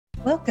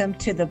Welcome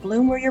to the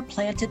Bloom Where You're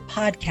Planted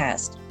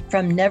podcast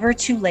from Never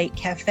Too Late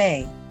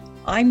Cafe.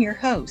 I'm your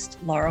host,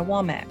 Laura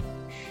Womack.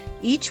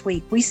 Each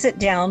week, we sit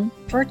down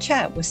for a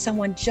chat with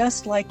someone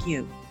just like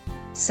you,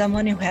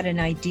 someone who had an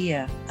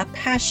idea, a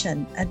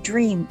passion, a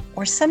dream,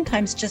 or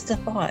sometimes just a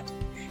thought,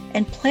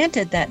 and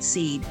planted that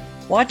seed,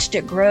 watched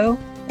it grow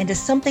into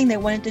something they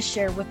wanted to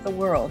share with the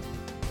world.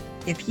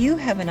 If you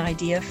have an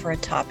idea for a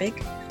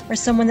topic or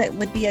someone that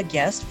would be a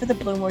guest for the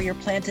Bloom Where You're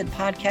Planted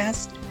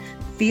podcast,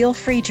 feel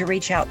free to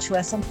reach out to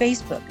us on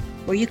Facebook,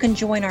 where you can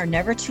join our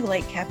Never Too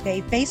Late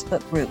Cafe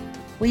Facebook group.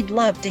 We'd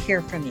love to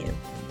hear from you.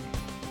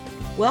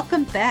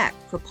 Welcome back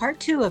for part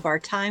 2 of our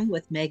time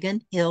with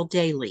Meghanne Hill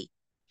Dailey.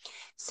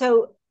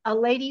 So, A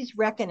Lady's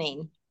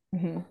Reckoning.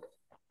 Mm-hmm.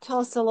 Tell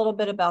us a little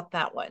bit about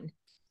that one.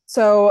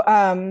 So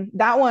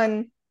that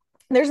one,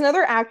 there's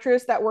another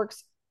actress that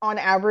works on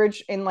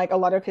average in like a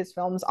lot of his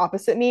films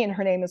opposite me, and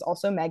her name is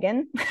also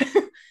Meghanne.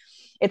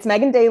 It's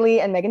Meghanne Dailey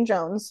and Megan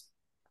Jones.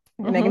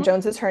 Mm-hmm. Megan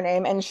Jones is her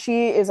name, and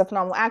she is a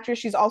phenomenal actress.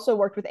 She's also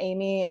worked with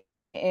Amy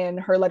in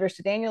her Letters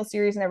to Daniel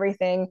series and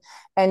everything,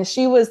 and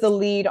she was the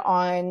lead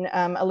on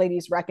A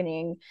Lady's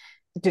Reckoning.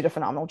 Did a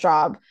phenomenal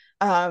job.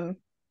 And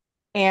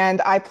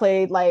I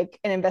played like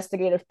an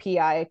investigative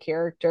PI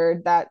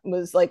character that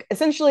was like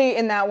essentially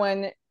in that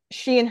one,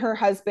 she and her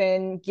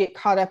husband get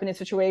caught up in a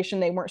situation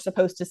they weren't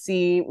supposed to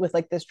see with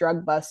like this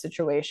drug bust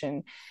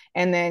situation.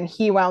 And then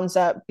he winds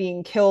up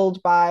being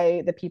killed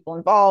by the people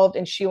involved,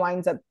 and she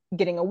winds up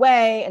getting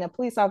away and a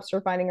police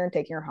officer finding her and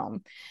taking her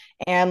home.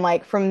 And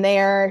like from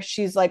there,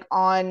 she's like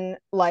on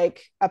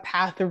like a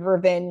path of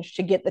revenge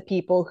to get the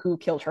people who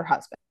killed her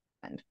husband.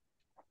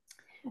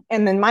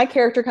 And then my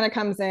character kind of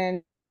comes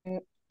in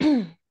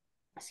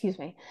excuse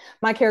me,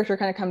 my character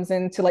kind of comes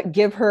in to like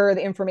give her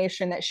the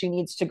information that she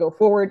needs to go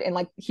forward, and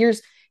like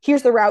here's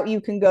the route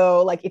you can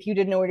go, like if you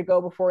didn't know where to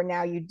go before,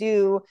 now you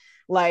do,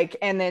 like.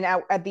 And then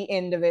at the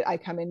end of it, I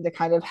come in to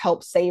kind of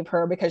help save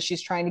her because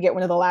she's trying to get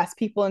one of the last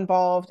people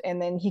involved,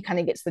 and then he kind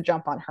of gets the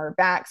jump on her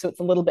back, so it's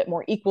a little bit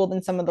more equal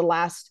than some of the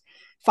last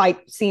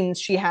fight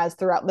scenes she has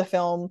throughout the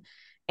film.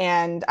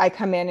 And I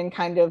come in and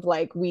kind of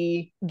like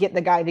we get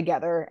the guy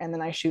together, and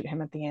then I shoot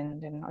him at the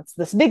end, and it's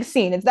this big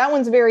scene. It's that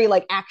one's very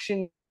like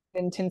action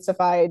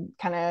intensified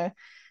kind of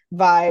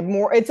vibe.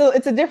 More, it's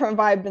a different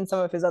vibe than some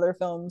of his other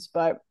films,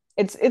 but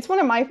it's one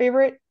of my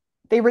favorites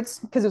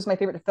because it was my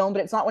favorite film,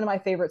 but it's not one of my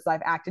favorites that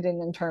I've acted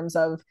in terms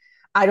of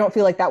I don't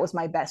feel like that was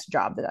my best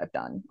job that I've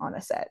done on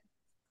a set.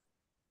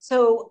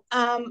 So,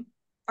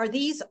 are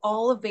these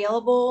all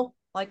available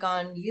like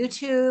on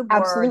YouTube?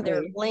 Absolutely. Or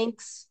are there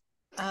links?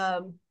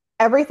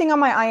 Everything on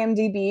my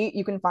IMDb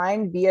you can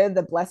find via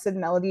the Blessed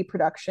Melody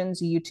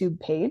Productions YouTube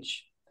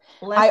page.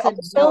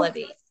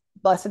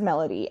 Blessed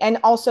Melody. And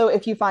also,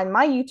 if you find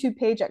my YouTube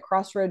page at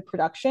Crossroad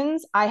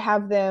Productions, I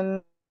have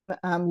them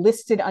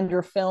listed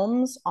under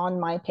films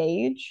on my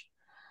page.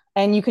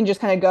 And you can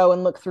just kind of go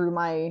and look through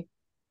and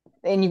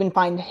you can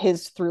find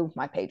his through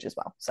my page as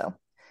well. So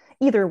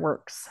either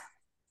works.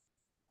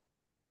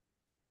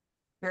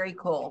 Very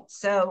cool.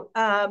 So,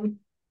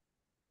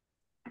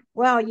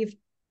 well, you've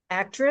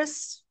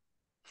actress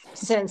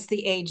since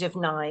the age of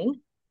 9.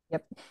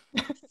 Yep.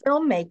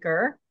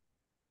 Filmmaker.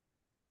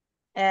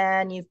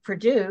 And you've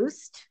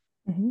produced.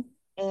 Mm-hmm.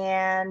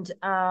 And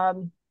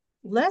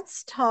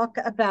let's talk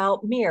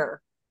about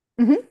Mirror.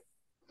 Mm-hmm.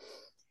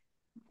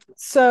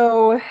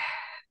 So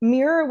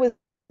Mirror was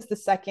the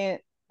second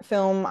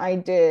film I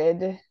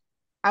did,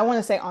 I want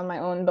to say on my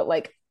own, but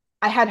like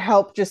I had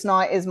help, just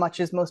not as much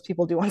as most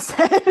people do on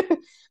set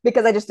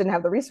because I just didn't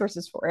have the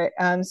resources for it.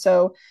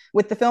 So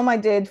with the film I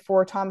did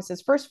for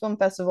Thomas's first film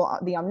festival,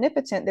 The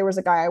Omnipotent, there was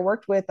a guy I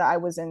worked with that I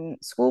was in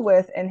school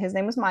with, and his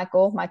name was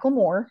Michael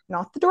Moore,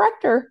 not the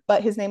director,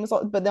 but his name was,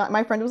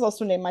 my friend was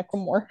also named Michael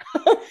Moore.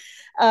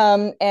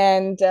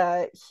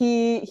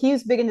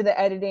 He's big into the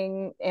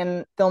editing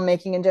and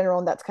filmmaking in general,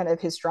 and that's kind of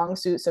his strong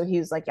suit. So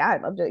he's like, yeah,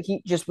 I'd love to.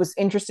 He just was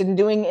interested in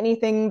doing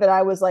anything that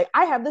I was like,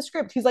 I have the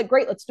script. He's like,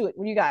 great, let's do it.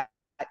 What do you got?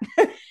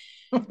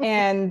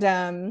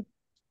 And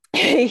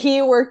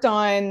he worked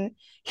on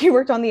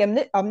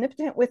the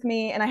Omnipotent with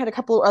me, and I had a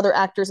couple of other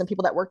actors and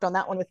people that worked on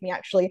that one with me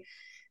actually,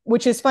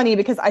 which is funny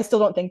because I still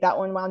don't think that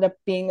one wound up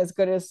being as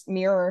good as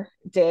Mirror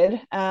did.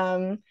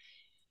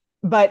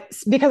 But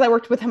because I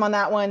worked with him on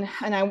that one,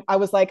 and I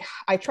was like,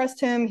 I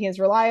trust him, he is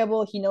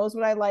reliable, he knows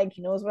what I like,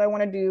 he knows what I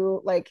want to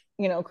do, like,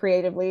 you know,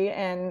 creatively.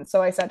 And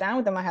so I sat down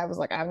with him. I was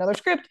like, I have another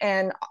script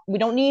and we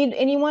don't need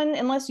anyone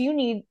unless you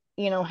need,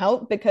 you know,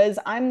 help, because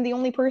I'm the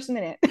only person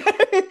in it.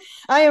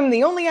 I am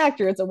the only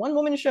actor. It's a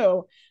one-woman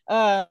show.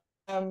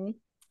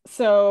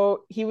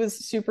 So he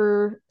was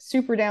super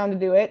down to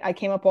do it. I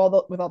came up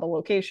with all the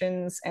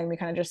locations, and we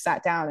kind of just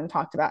sat down and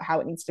talked about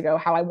how it needs to go,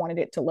 how I wanted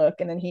it to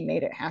look, and then he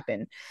made it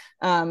happen.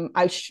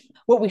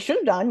 What we should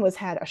have done was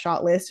had a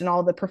shot list and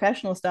all the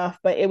professional stuff,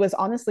 but it was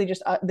honestly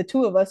just the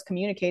two of us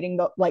communicating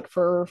like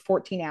for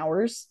 14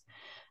 hours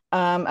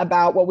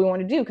about what we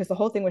want to do, because the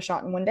whole thing was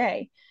shot in one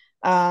day.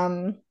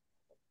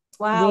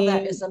 Wow,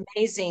 that is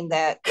amazing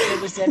that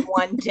it was in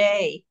one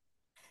day.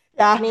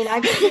 Yeah. I mean,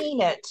 I've seen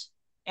it,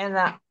 and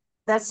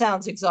that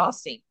sounds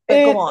exhausting.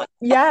 but go on.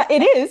 Yeah,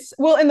 it is.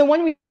 Well, and the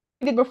one we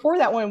did before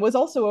that one was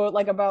also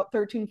like about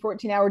 13,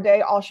 14-hour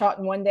day, all shot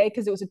in one day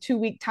because it was a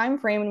 2-week time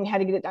frame and we had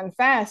to get it done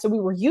fast. So we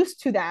were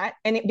used to that.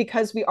 And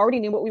because we already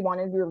knew what we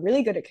wanted, we were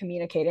really good at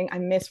communicating. I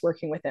miss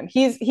working with him.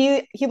 He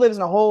lives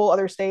in a whole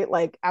other state,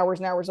 like hours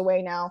and hours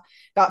away now,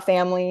 got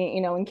family,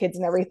 and kids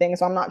and everything.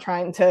 So I'm not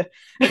trying to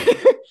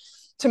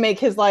to make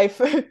his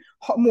life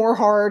more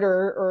hard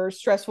or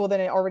stressful than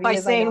it already By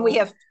is. I saying we know.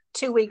 have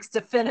 2 weeks to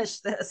finish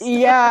this.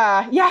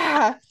 Yeah,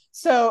 yeah.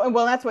 So,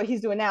 well, that's what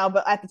he's doing now.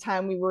 But at the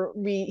time,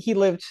 he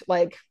lived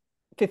like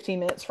 15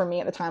 minutes from me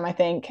at the time, I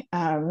think.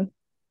 And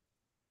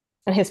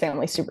his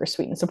family's super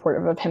sweet and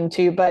supportive of him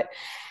too. But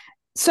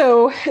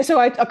so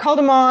I called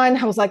him on.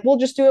 I was like, we'll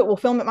just do it. We'll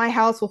film at my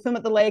house. We'll film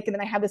at the lake, and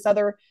then I have this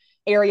other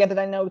area that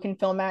I know we can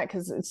film at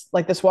because it's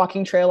like this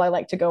walking trail I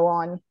like to go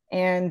on.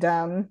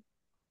 And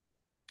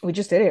we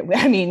just did it.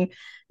 I mean,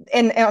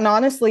 and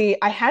honestly,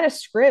 I had a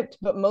script,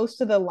 but most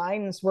of the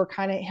lines were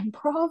kind of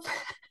improv.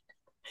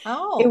 It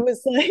Oh,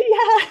 was like,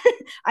 yeah,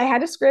 I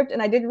had a script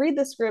and I did read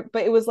the script,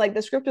 but it was like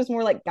the script was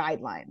more like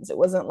guidelines. It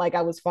wasn't like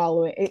I was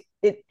following it.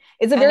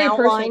 It's a an very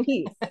personal outline.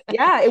 piece.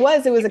 Yeah, it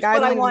was. It was a Here's what I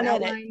guideline, it was an want in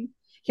it. outline.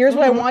 Here's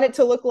what I Mm-hmm. want it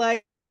to look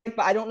like, but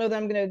I don't know that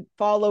I'm going to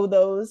follow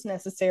those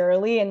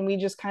necessarily. And we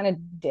just kind of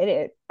did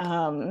it. I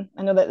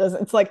know that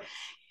doesn't, it's like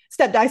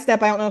step by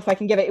step. I don't know if I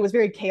can give it. It was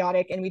very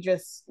chaotic and we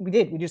just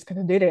kind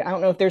of did it. I don't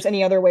know if there's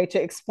any other way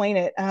to explain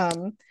it.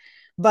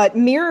 But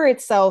Mirror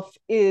itself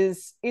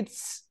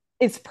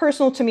it's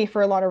personal to me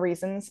for a lot of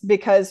reasons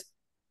because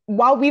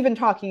while we've been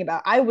talking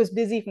about, I was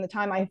busy from the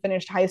time I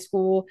finished high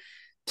school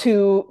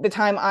to the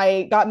time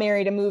I got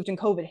married and moved and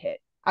COVID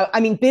hit. I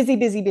mean, busy,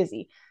 busy,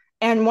 busy.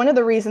 And one of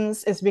the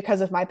reasons is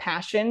because of my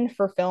passion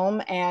for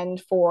film and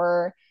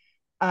for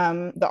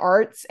the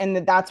arts, and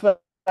that's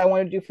what I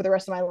wanted to do for the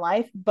rest of my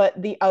life.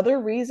 But the other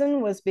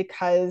reason was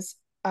because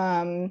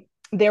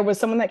there was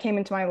someone that came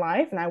into my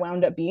life and I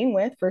wound up being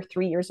with for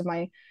 3 years of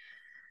my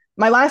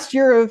last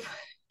year of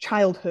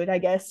childhood, I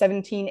guess,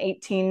 17,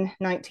 18,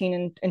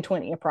 19, and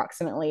 20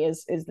 approximately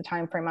is the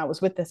time frame I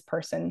was with this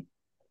person.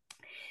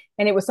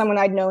 And it was someone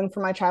I'd known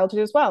from my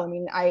childhood as well. I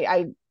mean,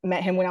 I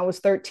met him when I was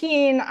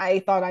 13. I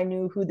thought I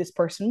knew who this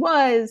person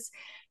was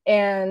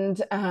and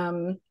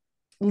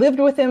lived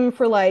with him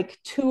for like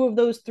 2 of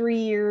those 3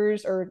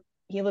 years, or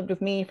he lived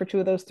with me for 2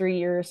 of those 3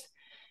 years.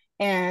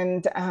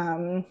 And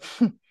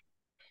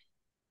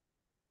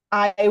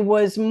I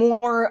was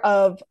more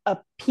of a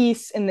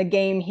piece in the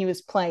game he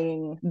was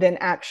playing than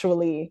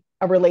actually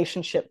a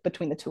relationship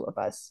between the two of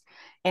us.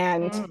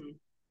 And Mm.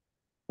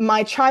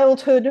 my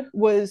childhood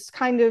was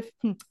kind of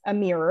a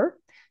mirror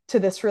to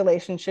this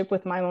relationship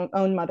with my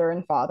own mother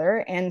and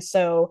father. And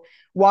so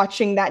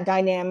watching that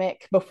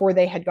dynamic before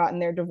they had gotten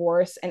their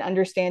divorce and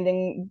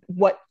understanding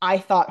what I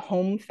thought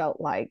home felt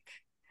like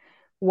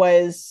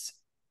was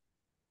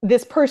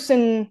this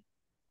person.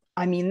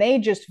 I mean, they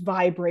just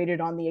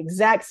vibrated on the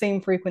exact same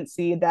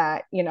frequency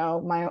that,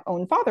 my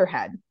own father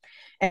had.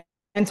 And,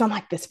 and so I'm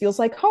like, this feels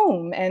like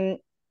home. And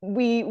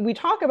we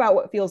talk about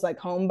what feels like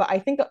home, but I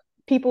think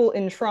people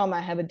in trauma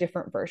have a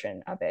different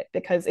version of it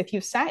because if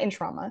you've sat in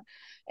trauma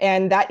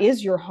and that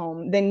is your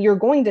home, then you're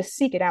going to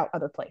seek it out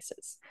other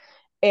places.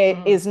 It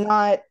Mm. is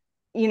not,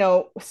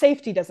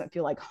 safety doesn't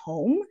feel like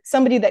home.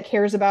 Somebody that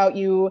cares about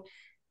you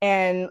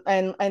and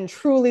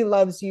truly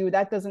loves you,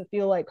 that doesn't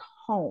feel like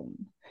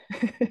home.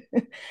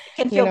 It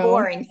can you feel know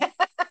boring.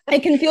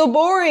 it can feel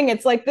boring.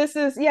 It's like this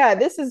isn't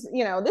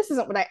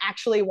what I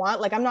actually want.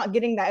 Like I'm not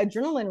getting that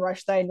adrenaline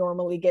rush that I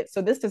normally get,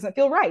 so this doesn't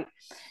feel right.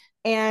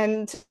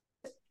 And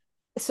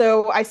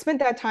so I spent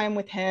that time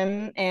with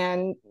him,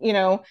 and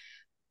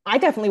I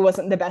definitely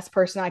wasn't the best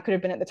person I could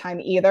have been at the time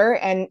either,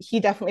 and he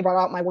definitely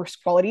brought out my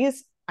worst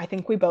qualities. I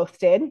think we both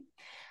did.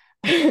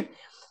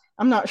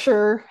 I'm not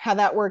sure how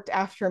that worked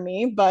after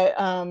me, but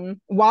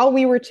while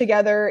we were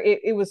together,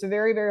 it was a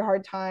very, very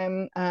hard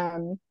time.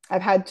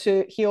 I've had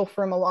to heal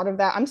from a lot of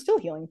that. I'm still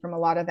healing from a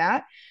lot of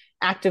that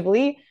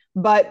actively.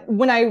 But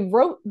when I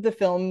wrote the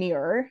film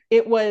Mirror,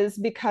 it was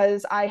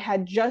because I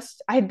had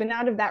been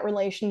out of that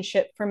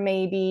relationship for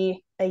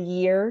maybe a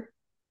year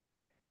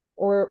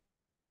or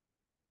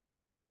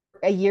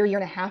year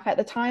and a half at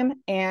the time.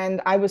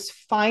 And I was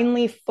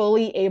finally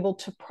fully able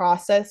to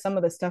process some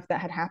of the stuff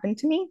that had happened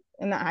to me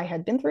and that I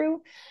had been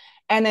through.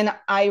 And then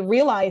I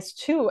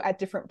realized too at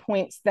different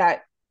points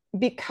that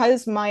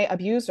because my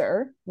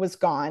abuser was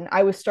gone,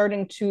 I was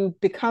starting to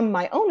become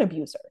my own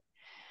abuser.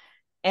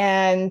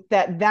 And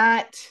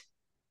that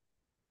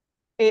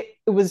it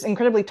was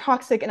incredibly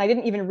toxic. And I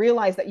didn't even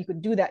realize that you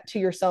could do that to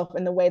yourself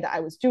in the way that I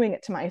was doing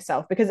it to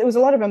myself, because it was a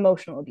lot of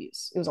emotional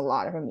abuse. It was a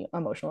lot of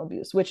emotional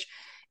abuse, which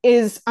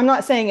is, I'm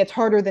not saying it's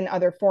harder than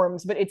other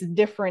forms, but it's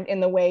different in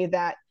the way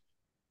that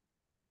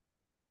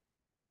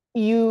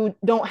you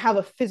don't have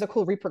a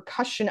physical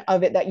repercussion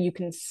of it that you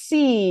can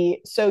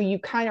see. So you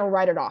kind of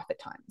write it off at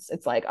times.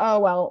 It's like, oh,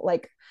 well,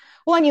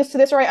 I'm used to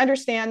this, or I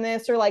understand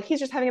this, or like, he's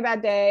just having a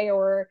bad day,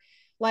 or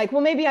like,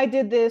 well, maybe I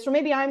did this, or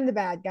maybe I'm the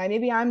bad guy.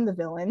 Maybe I'm the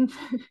villain.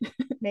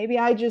 Maybe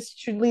I just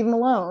should leave him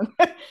alone,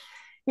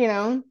 you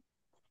know?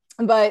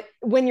 But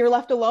when you're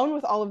left alone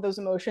with all of those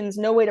emotions,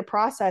 no way to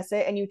process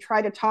it, and you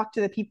try to talk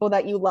to the people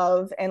that you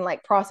love and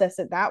like process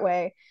it that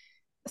way,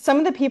 some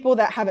of the people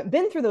that haven't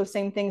been through those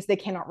same things, they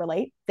cannot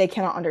relate, they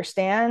cannot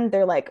understand.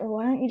 They're like, oh,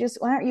 why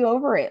aren't you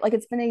over it? Like,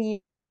 it's been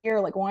a year,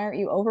 like, why aren't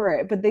you over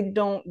it? But they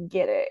don't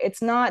get it.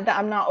 It's not that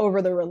I'm not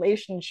over the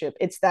relationship,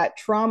 it's that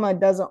trauma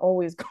doesn't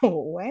always go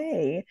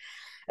away,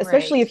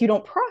 especially Right. if you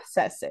don't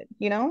process it,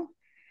 you know.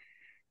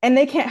 And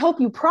they can't help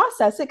you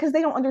process it because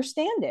they don't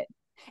understand it.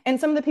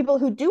 And some of the people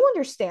who do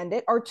understand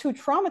it are too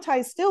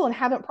traumatized still and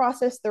haven't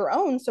processed their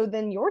own. So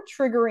then you're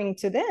triggering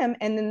to them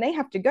and then they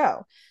have to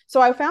go.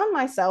 So I found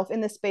myself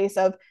in the space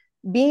of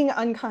being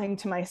unkind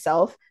to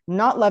myself,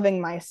 not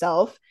loving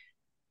myself,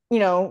 you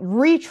know,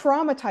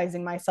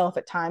 re-traumatizing myself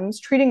at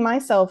times, treating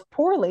myself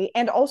poorly,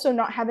 and also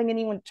not having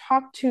anyone to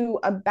talk to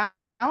about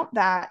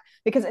that,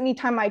 because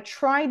anytime I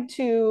tried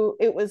to,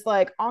 it was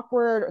like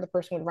awkward, or the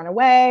person would run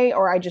away,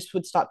 or I just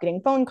would stop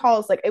getting phone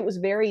calls. Like, it was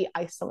very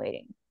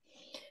isolating.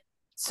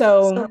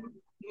 So So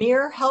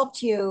Mirror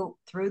helped you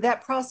through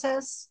that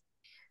process?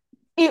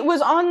 it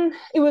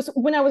was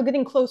when I was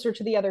getting closer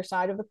to the other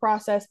side of the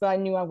process, but I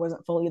knew I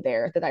wasn't fully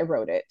there that I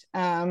wrote it.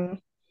 And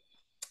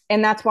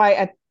that's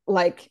why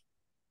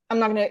I'm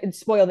not going to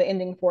spoil the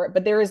ending for it,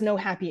 but there is no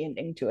happy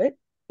ending to it.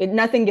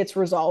 Nothing gets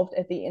resolved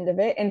at the end of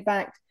it. In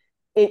fact,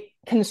 it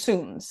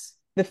consumes,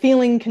 the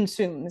feeling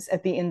consumes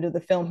at the end of the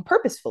film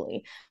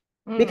purposefully,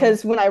 Mm.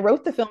 because when I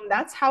wrote the film,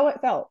 that's how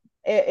it felt.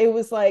 It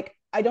was like,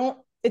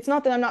 it's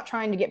not that I'm not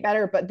trying to get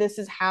better, but this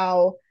is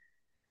how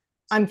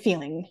I'm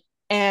feeling.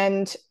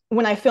 And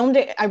when I filmed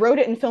it, I wrote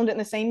it and filmed it in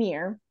the same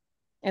year.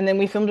 And then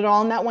we filmed it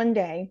all in that one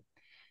day.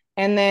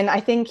 And then I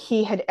think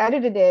he had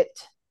edited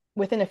it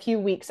within a few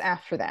weeks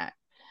after that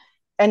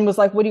and was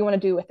like, what do you want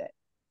to do with it?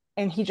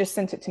 And he just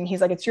sent it to me.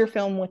 He's like, it's your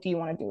film. What do you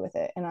want to do with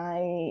it? And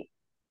I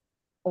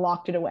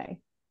locked it away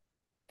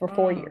for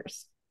four Mm.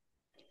 years.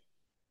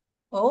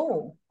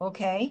 Oh,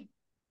 okay.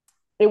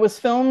 It was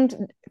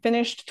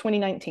finished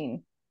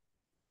 2019.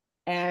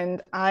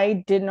 And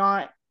I did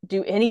not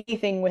do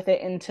anything with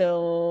it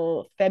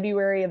until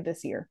February of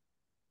this year,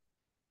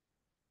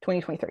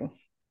 2023. So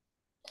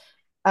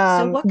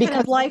what kind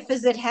Because of life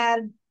has it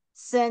had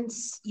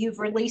since you've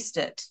released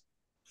it?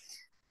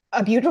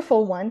 a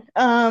beautiful one,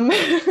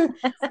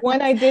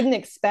 one I didn't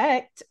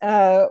expect,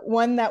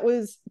 one that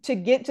was, to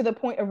get to the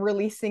point of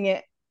releasing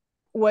it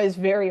was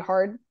very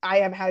hard. I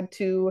have had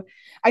to,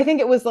 I think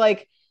it was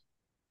like,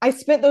 I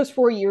spent those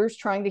 4 years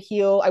trying to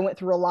heal. I went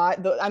through a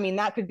lot. I mean,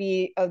 that could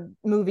be a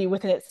movie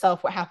within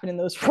itself, what happened in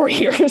those 4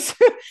 years.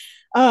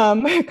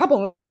 A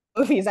couple of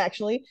movies,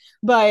 actually.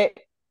 But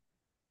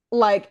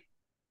like,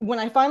 when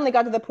I finally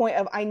got to the point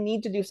of, I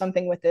need to do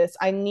something with this,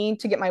 I need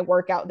to get my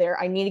work out there,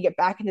 I need to get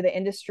back into the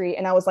industry.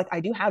 And I was like,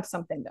 I do have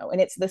something though,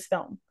 and it's this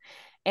film.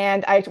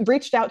 And I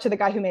reached out to the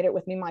guy who made it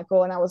with me,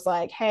 Michael, and I was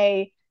like,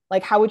 hey,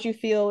 like, how would you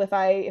feel if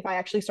I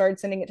actually started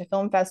sending it to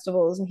film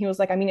festivals? And he was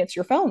like, I mean, it's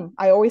your film.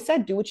 I always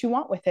said, do what you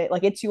want with it.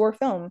 Like, it's your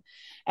film.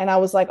 And I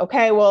was like,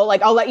 okay, well,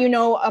 like, I'll let you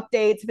know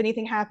updates if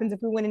anything happens, if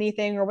we win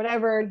anything or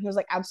whatever. And he was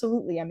like,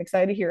 absolutely, I'm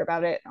excited to hear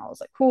about it. And I was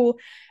like, cool.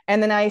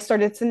 And then I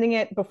started sending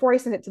it. Before I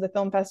sent it to the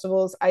film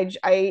festivals,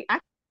 I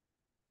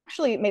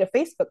actually made a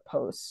Facebook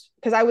post,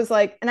 because I was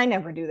like, and I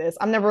never do this,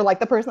 I'm never like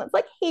the person that's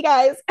like, hey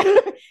guys,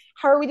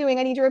 how are we doing?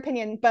 I need your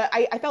opinion. But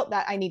I felt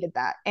that I needed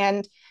that.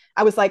 And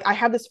I was like, I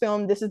have this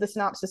film. This is the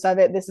synopsis of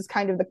it. This is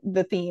kind of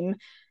the theme.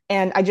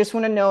 And I just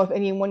want to know if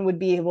anyone would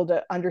be able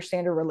to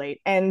understand or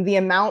relate. And the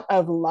amount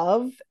of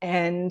love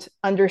and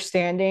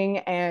understanding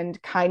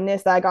and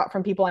kindness that I got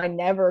from people I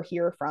never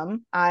hear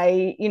from,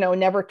 I,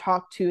 never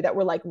talked to, that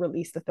were like,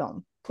 release the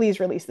film.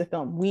 Please release the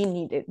film. We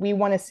need it. We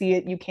want to see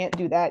it. You can't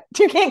do that.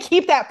 You can't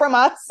keep that from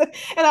us.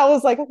 And I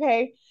was like,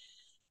 okay.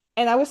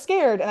 And I was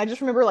scared. And I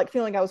just remember like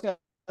feeling I was going to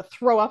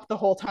throw up the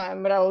whole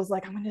time, but I was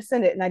like, I'm going to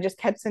send it. And I just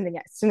kept sending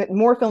it. Send it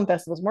more film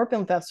festivals, more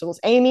film festivals.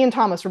 Amy and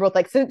Thomas were both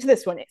like, send it to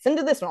this one, send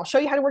it to this one. I'll show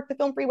you how to work the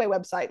Film Freeway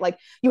website. Like,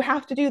 you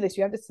have to do this.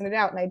 You have to send it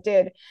out. And I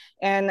did.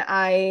 And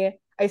I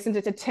sent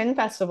it to 10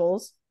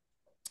 festivals.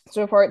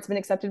 So far, it's been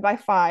accepted by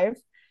 5.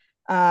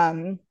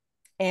 And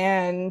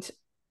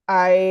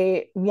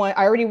I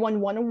already won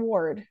one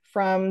award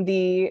from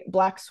the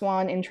Black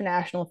Swan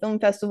International Film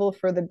Festival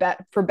for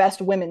for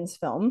best women's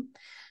film.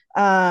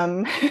 That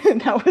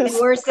And was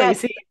where's that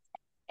crazy.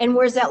 and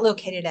where's that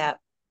located at?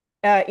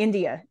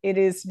 India. It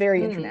is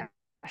very Mm,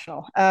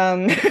 international.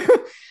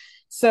 that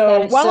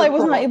So is while so I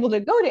was not cool. able to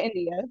go to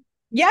India,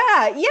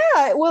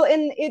 yeah. Well,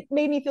 and it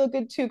made me feel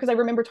good too, because I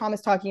remember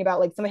Thomas talking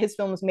about like some of his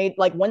films made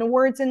like won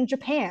awards in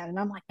Japan, and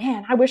I'm like,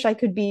 man, I wish I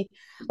could be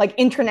like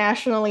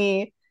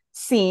internationally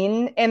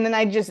seen. And then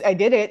I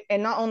did it,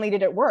 and not only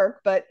did it work,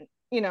 but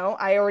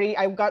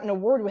I got an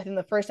award within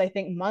the first, I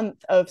think, month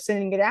of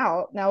sending it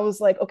out, and I was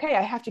like, okay,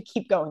 I have to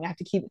keep going. I have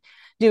to keep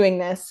doing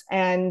this.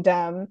 And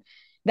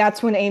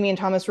that's when Amy and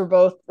Thomas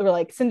were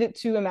like, send it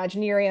to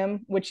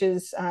Imaginarium, which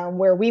is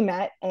where we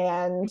met,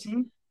 and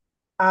Mhm.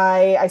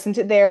 I sent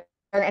it there.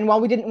 And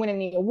while we didn't win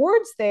any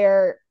awards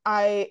there,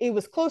 I it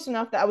was close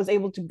enough that I was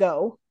able to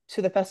go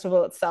to the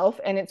festival itself,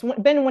 and it's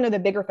been one of the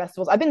bigger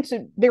festivals. I've been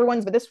to bigger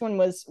ones, but this one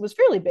was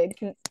fairly big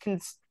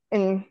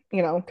in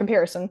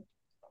comparison.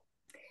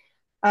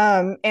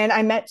 And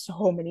I met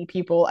so many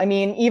people. I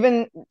mean,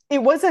 even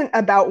it wasn't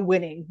about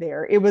winning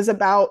there, it was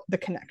about the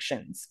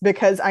connections,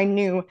 because I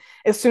knew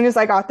as soon as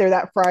I got there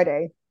that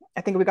Friday,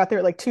 I think we got there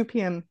at like 2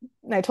 p.m.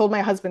 And I told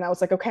my husband, I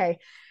was like, okay,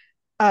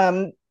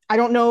 I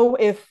don't know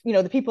if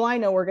the people I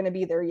know are going to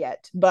be there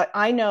yet, but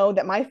I know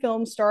that my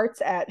film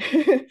starts at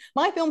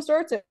my film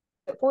starts at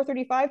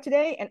 4:35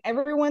 today, and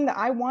everyone that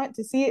I want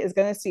to see it is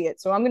going to see it.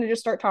 So I'm going to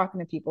just start talking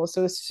to people.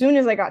 So as soon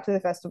as I got to the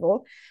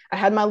festival, I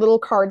had my little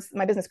cards,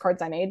 my business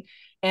cards I made,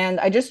 and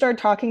I just started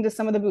talking to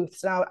some of the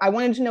booths. Now I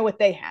wanted to know what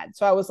they had.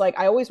 So I was like,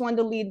 I always wanted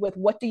to lead with,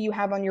 what do you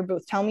have on your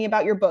booth? Tell me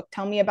about your book.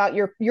 Tell me about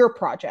your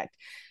project.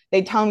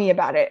 They'd tell me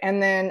about it.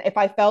 And then if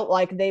I felt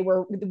like they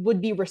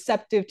would be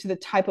receptive to the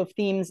type of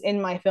themes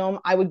in my film,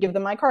 I would give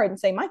them my card and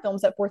say, my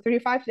film's at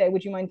 4:35 today.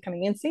 Would you mind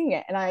coming and seeing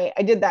it? And I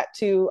did that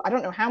to, I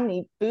don't know how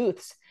many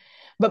booths,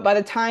 but by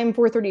the time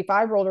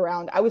 4:35 rolled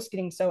around, I was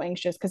getting so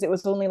anxious, because it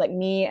was only like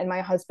me and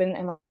my husband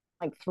and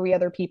like 3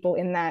 other people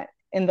in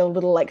the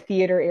little like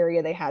theater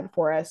area they had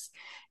for us.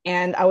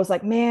 And I was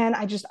like, man,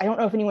 I don't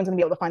know if anyone's gonna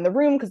be able to find the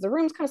room, because the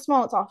room's kind of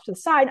small. It's off to the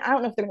side. I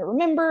don't know if they're gonna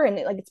remember. And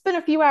it's been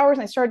a few hours,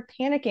 and I started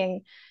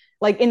panicking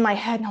like in my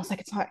head, and I was like,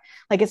 it's not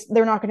like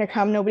they're not going to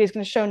come. Nobody's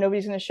going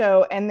to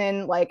show. And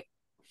then like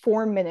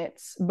 4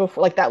 minutes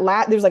before, like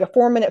there's like a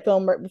 4-minute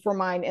film right before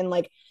mine. And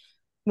like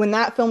when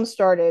that film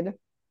started,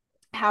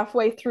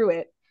 halfway through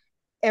it,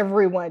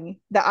 everyone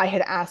that I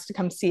had asked to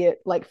come see it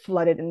like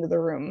flooded into the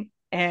room.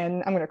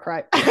 And I'm going to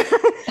cry.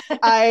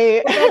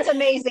 Well, that's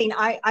amazing.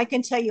 I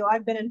can tell you,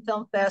 I've been in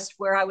Film Fest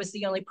where I was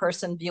the only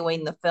person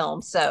viewing the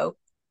film. So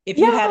if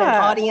you had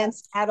an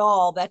audience at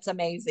all, that's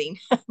amazing.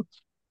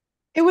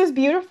 It was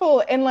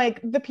beautiful. And like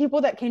the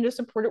people that came to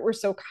support it were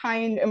so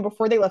kind. And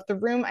before they left the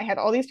room, I had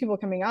all these people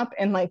coming up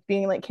and like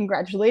being like,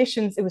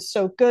 congratulations, it was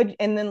so good.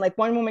 And then like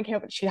one woman came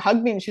up and she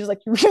hugged me and she's like,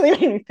 you really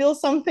made me feel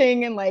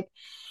something. And like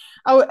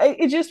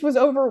it just was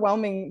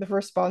overwhelming, the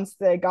response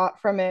that I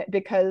got from it,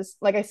 because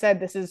like I said,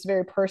 this is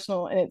very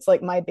personal, and it's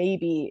like my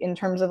baby in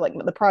terms of like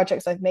the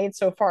projects I've made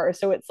so far.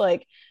 So it's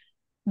like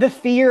the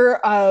fear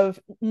of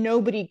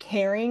nobody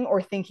caring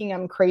or thinking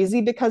I'm crazy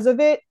because of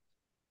it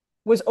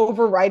was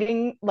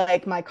overriding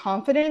like my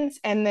confidence.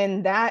 And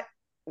then that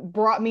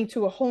brought me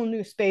to a whole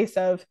new space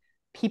of,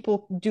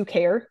 people do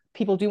care,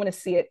 people do want to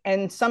see it,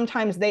 and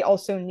sometimes they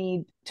also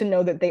need to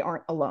know that they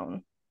aren't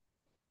alone.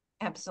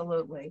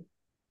 Absolutely.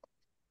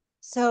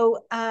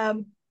 So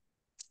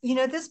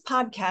this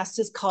podcast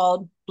is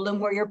called Bloom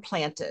Where You're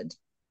Planted,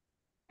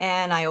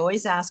 and I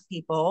always ask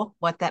people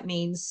what that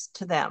means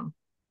to them.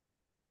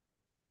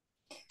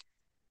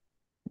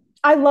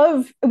 I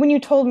love, when you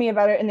told me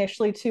about it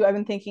initially too, I've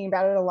been thinking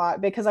about it a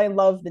lot, because I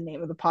love the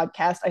name of the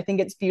podcast. I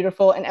think it's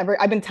beautiful, and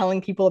I've been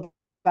telling people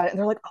about it, and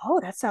they're like, oh,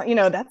 that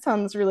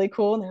sounds really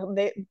cool.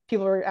 And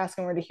people are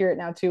asking where to hear it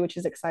now too, which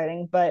is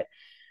exciting. But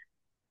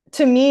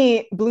to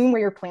me, Bloom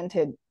Where You're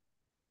Planted,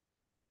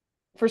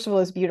 first of all,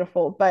 is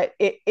beautiful, but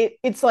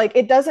it's like,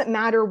 it doesn't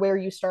matter where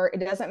you start,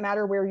 it doesn't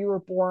matter where you were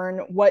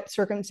born, what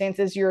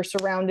circumstances you're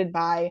surrounded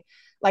by.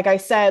 Like I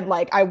said,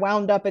 like I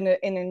wound up in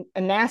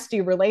a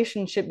nasty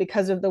relationship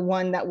because of the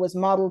one that was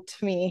modeled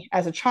to me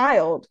as a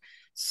child.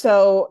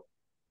 So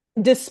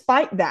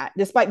despite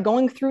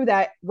going through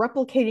that,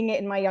 replicating it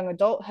in my young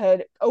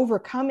adulthood,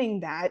 overcoming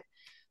that,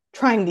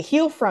 trying to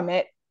heal from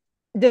it,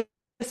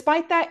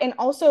 despite that, and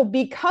also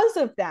because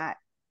of that,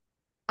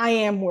 I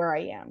am where I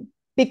am.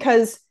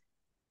 Because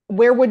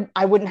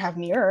I wouldn't have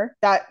mirror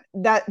that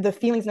the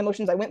feelings and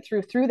emotions I went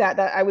through that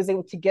I was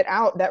able to get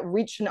out, that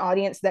reached an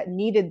audience that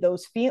needed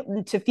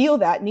needed to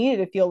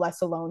feel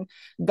less alone,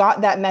 got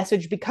that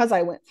message because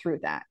I went through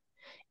that.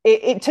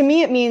 To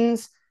me, it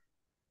means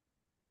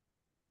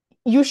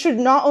you should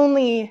not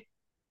only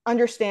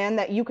understand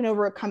that you can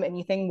overcome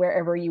anything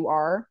wherever you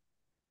are,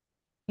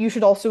 you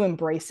should also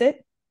embrace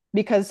it,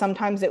 because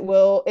sometimes it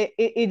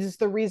is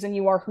the reason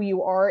you are who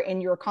you are, and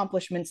your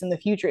accomplishments in the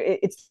future,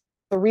 it's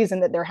the reason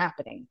that they're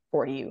happening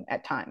for you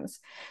at times.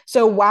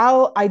 So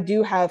while I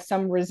do have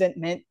some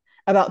resentment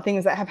about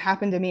things that have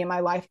happened to me in my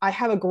life, I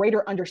have a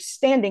greater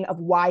understanding of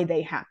why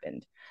they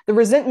happened. The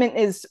resentment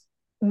is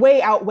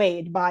way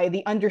outweighed by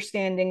the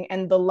understanding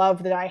and the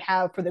love that I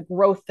have for the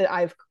growth that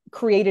I've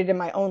created in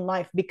my own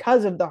life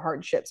because of the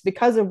hardships,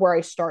 because of where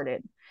I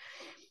started,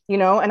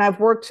 and I've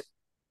worked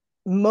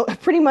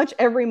pretty much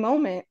every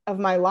moment of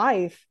my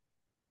life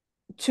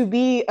to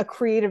be a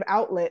creative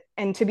outlet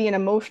and to be an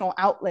emotional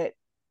outlet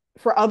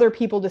for other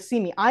people to see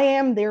me. I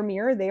am their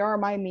mirror. They are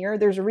my mirror.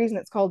 There's a reason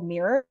it's called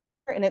mirror.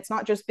 And it's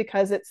not just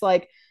because it's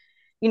like,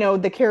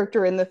 the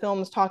character in the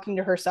film is talking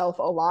to herself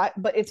a lot,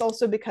 but it's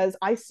also because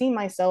I see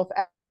myself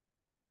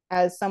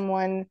as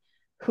someone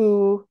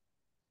who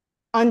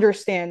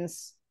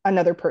understands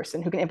another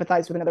person, who can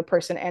empathize with another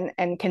person,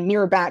 and can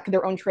mirror back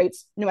their own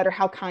traits, no matter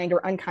how kind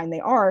or unkind they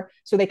are,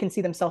 so they can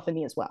see themselves in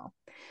me as well.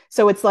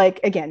 So it's like,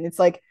 again, it's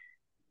like,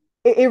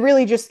 it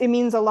really just, it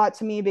means a lot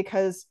to me,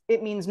 because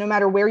it means no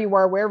matter where you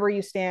are, wherever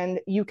you stand,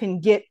 you can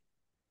get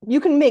You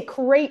can make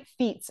great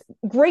feats,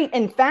 great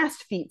and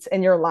fast feats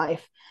in your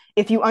life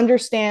if you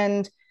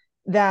understand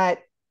that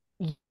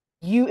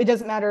it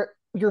doesn't matter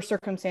your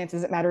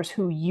circumstances, it matters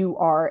who you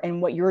are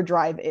and what your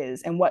drive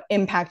is and what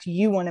impact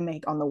you want to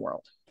make on the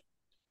world.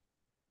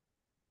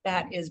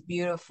 That is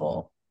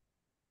beautiful.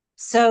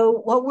 So,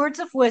 what words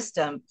of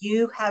wisdom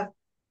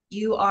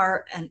you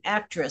are an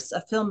actress,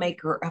 a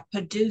filmmaker, a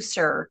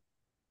producer.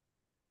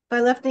 If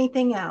I left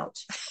anything out,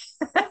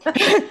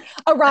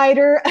 A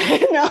writer.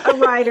 No. A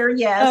writer,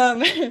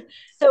 yes.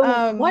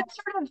 So, what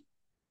sort of,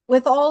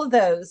 with all of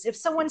those, if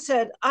someone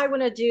said, I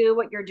want to do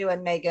what you're doing,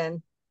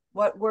 Meghanne,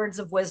 what words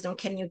of wisdom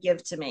can you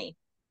give to me?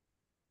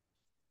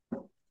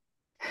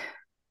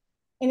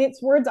 And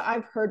it's words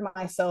I've heard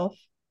myself,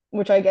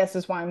 which I guess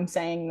is why I'm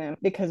saying them,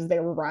 because they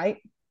were right.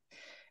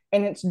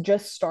 And it's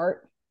just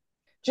start.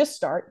 Just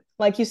start.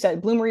 Like you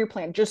said, bloom where you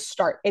plant. Just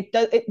start. It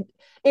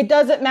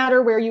doesn't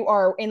matter where you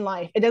are in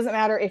life. It doesn't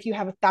matter if you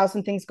have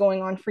 1,000 things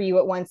going on for you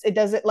at once. It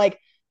doesn't, like,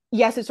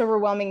 yes, it's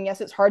overwhelming.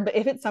 Yes, it's hard. But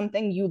if it's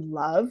something you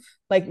love,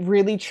 like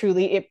really,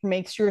 truly, it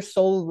makes your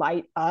soul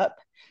light up,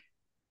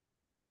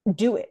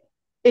 do it.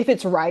 If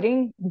it's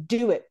writing,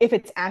 do it. If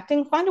it's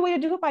acting, find a way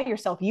to do it by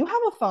yourself. You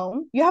have a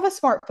phone, you have a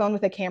smartphone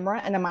with a camera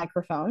and a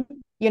microphone,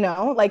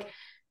 like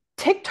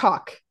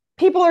TikTok.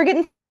 People are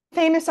getting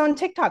famous on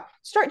TikTok.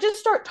 Start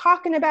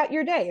talking about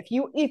your day.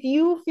 If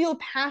you feel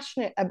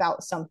passionate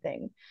about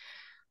something,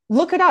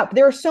 look it up.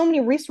 There are so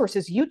many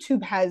resources.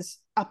 YouTube has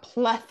a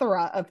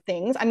plethora of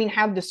things. I mean,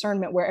 have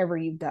discernment wherever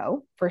you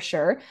go, for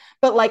sure.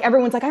 But like,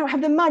 everyone's like, I don't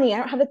have the money, I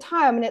don't have the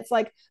time. And it's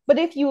like, but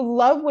if you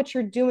love what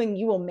you're doing,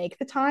 you will make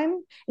the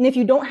time. And if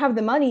you don't have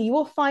the money, you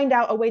will find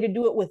out a way to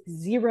do it with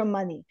zero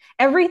money.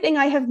 Everything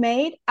I have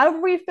made,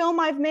 every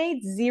film I've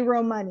made,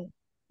 zero money.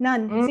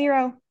 None.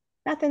 Zero.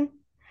 Nothing.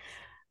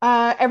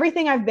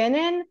 Everything I've been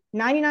in,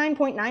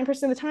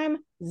 99.9% of the time,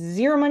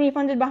 zero money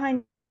funded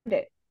behind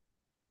it.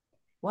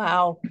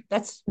 Wow.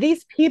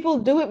 These people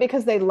do it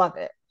because they love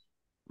it.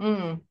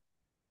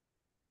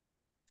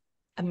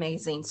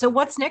 Amazing. So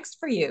what's next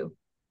for you?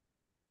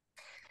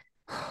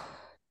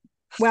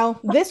 Well,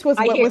 this was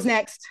what was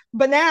next,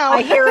 but now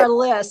I hear a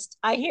list.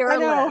 I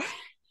know.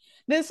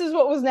 This is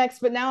what was next,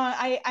 but now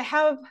I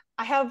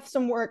have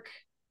some work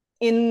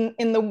in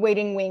the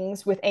waiting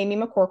wings with Amy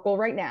McCorkle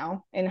right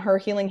now in her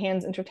Healing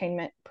Hands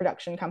Entertainment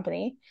production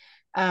company.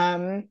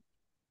 I'm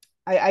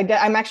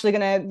actually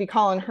going to be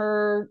calling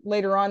her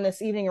later on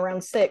this evening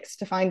around 6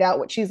 to find out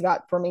what she's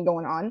got for me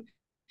going on.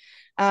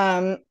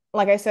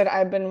 Like I said,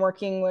 I've been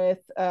working with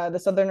the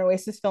Southern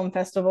Oasis Film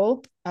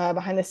Festival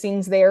behind the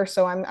scenes there,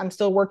 so I'm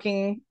still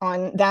working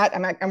on that.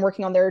 I'm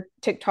working on their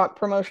TikTok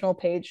promotional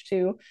page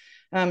too.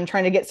 I'm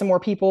trying to get some more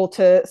people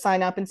to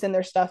sign up and send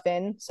their stuff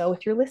in. So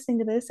if you're listening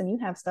to this and you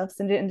have stuff,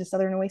 send it into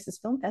Southern Oasis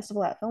Film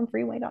Festival at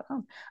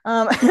filmfreeway.com.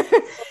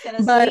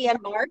 Tennessee in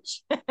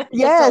March.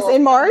 Yes,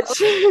 in March.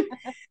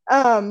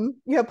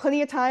 You have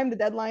plenty of time. The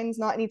deadline's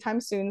not anytime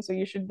soon, so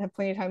you should have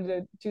plenty of time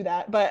to do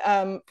that.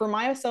 But for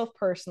myself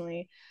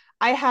personally,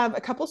 I have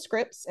a couple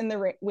scripts in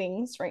the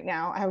wings right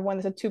now. I have one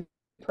that's a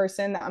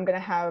 2-person that I'm going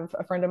to have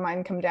a friend of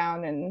mine come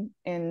down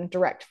and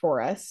direct for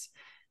us,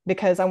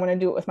 because I want to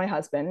do it with my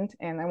husband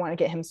and I want to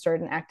get him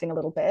started in acting a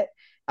little bit.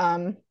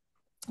 I'm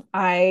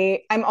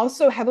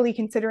also heavily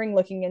considering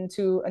looking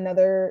into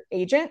another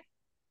agent.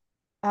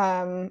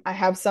 I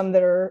have some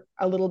that are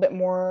a little bit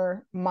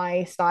more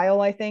my style,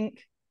 I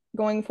think,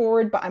 going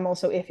forward, but I'm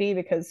also iffy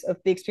because of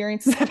the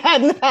experiences I've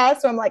had in the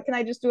past. So I'm like, can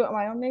I just do it on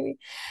my own maybe?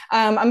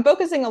 I'm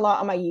focusing a lot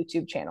on my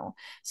YouTube channel.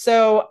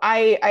 So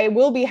I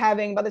will be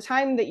having, by the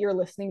time that you're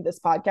listening to this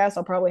podcast,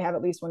 I'll probably have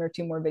at least 1 or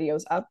 2 more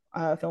videos up,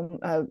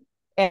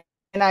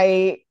 and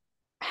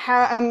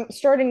I'm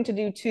starting to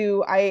do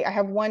 2. I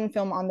have one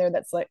film on there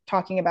that's like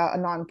talking about a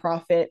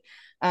nonprofit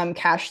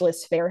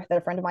cashless fair that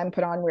a friend of mine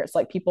put on, where it's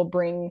like people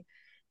bring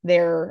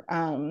their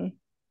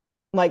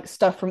like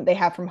stuff they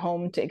have from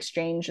home to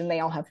exchange, and they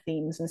all have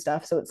themes and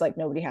stuff. So it's like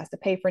nobody has to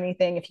pay for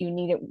anything. If you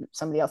need it,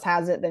 somebody else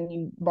has it, then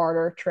you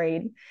barter,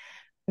 trade.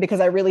 Because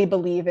I really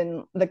believe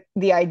in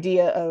the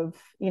idea of,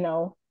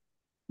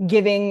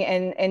 giving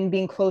and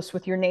being close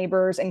with your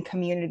neighbors and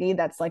community.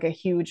 That's like a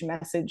huge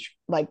message,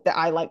 like, that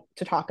I like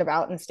to talk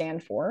about and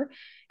stand for,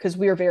 because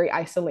we are very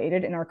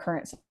isolated in our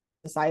current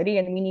society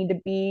and we need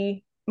to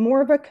be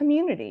more of a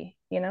community,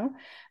 but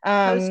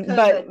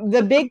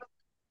the big,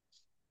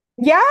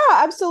 yeah,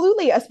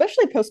 absolutely,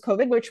 especially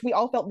post-COVID, which we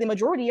all felt the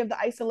majority of the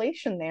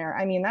isolation there.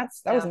 I mean, that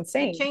was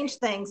insane. It changed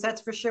things,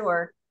 that's for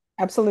sure.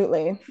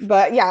 Absolutely.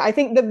 But yeah, I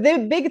think the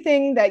big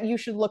thing that you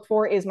should look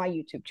for is my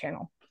YouTube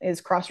channel,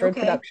 is Crossroad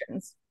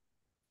Productions.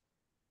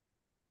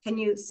 Can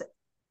you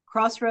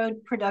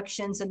Crossroad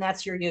Productions, and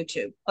that's your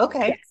YouTube?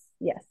 Okay.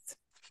 Yes.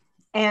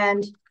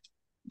 And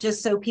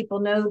just so people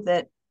know,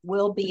 that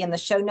will be in the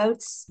show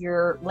notes,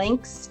 your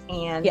links.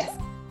 And yes.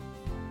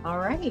 All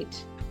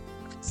right.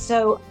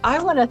 So I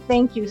want to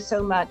thank you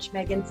so much,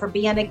 Meghanne, for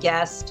being a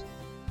guest.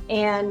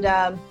 And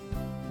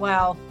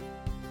wow,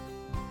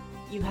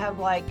 you have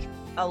like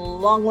a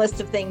long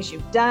list of things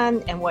you've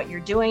done and what you're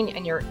doing,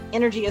 and your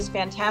energy is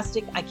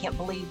fantastic. I can't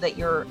believe that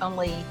you're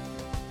only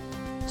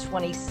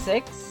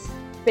 26.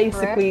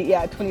 Basically,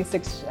 yeah,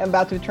 26. I'm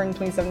about to turn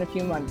 27 in a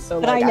few months. So,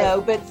 but like, I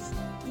know, but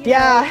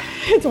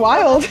it's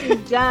wild. What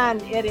you've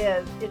done, it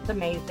is. It's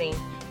amazing.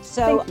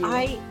 So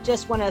I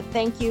just want to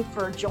thank you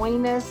for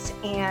joining us,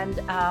 and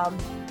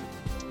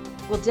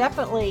we'll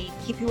definitely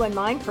keep you in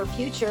mind for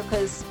future,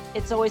 because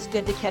it's always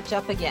good to catch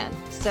up again.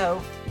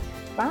 So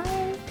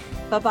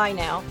bye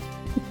now.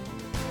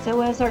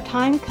 So as our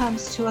time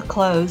comes to a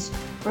close,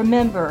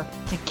 remember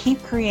to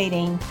keep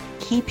creating,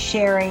 keep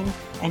sharing,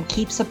 and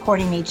keep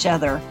supporting each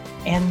other.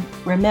 And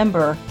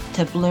remember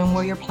to bloom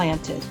where you're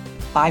planted.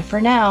 Bye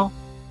for now.